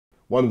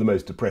one of the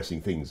most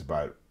depressing things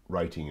about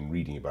writing and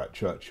reading about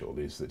Churchill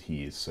is that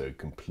he is so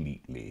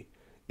completely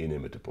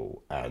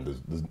inimitable,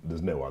 and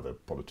there's no other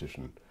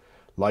politician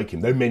like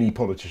him, though many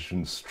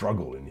politicians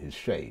struggle in his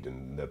shade,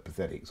 and the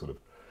pathetic sort of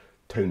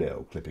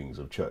toenail clippings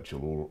of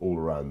Churchill all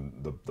around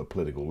the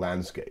political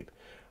landscape.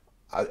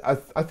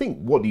 I think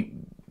what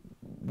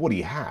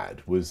he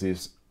had was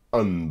this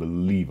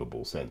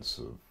unbelievable sense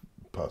of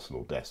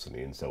personal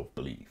destiny and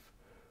self-belief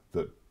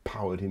that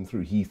powered him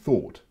through. He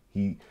thought,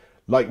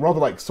 rather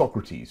like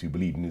Socrates, who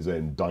believed in his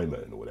own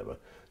daimon or whatever,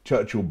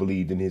 Churchill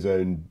believed in his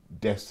own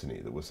destiny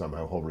that was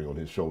somehow hovering on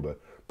his shoulder,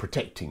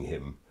 protecting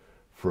him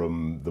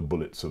from the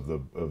bullets of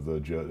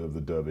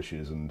the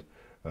dervishes and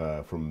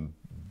from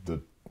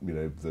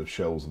the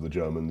shells of the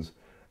Germans.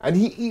 And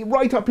he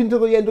right up into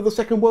the end of the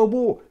Second World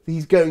War,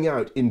 he's going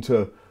out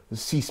into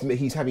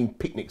he's having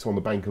picnics on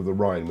the bank of the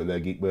Rhine when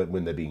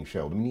they're being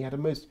shelled. I mean, he had a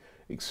most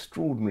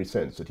extraordinary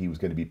sense that he was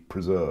going to be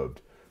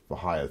preserved for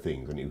higher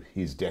things, and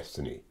his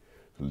destiny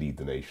to lead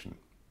the nation.